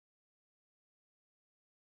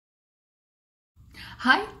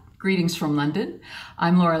Hi, greetings from London.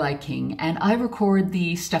 I'm Lorelei King, and I record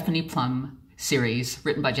the Stephanie Plum series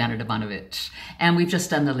written by Janet Ivanovich. And we've just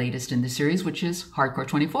done the latest in the series, which is Hardcore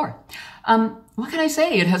 24. What can I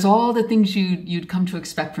say? It has all the things you'd come to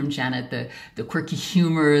expect from Janet, the quirky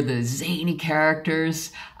humor, the zany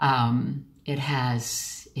characters. It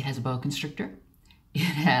has a boa constrictor. It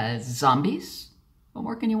has zombies. What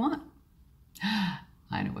more can you want?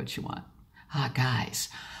 I know what you want. Guys.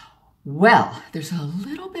 Well, there's a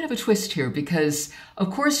little bit of a twist here because, of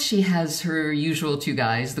course, she has her usual two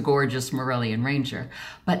guys, the gorgeous Morelli and Ranger,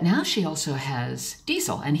 but now she also has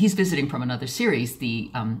Diesel, and he's visiting from another series, the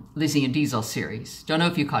Lizzie and Diesel series. Don't know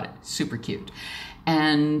if you caught it. Super cute.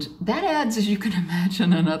 And that adds, as you can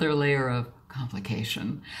imagine, another layer of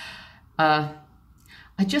complication. I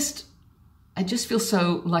just feel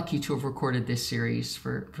so lucky to have recorded this series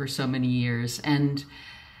for so many years, and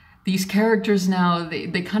these characters now,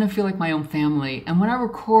 they kind of feel like my own family. And when I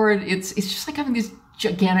record, it's just like having this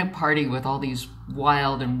gigantic party with all these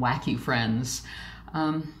wild and wacky friends.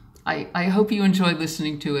 I hope you enjoyed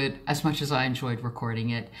listening to it as much as I enjoyed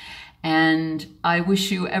recording it. And I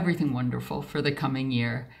wish you everything wonderful for the coming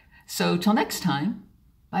year. So till next time,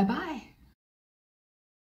 bye-bye.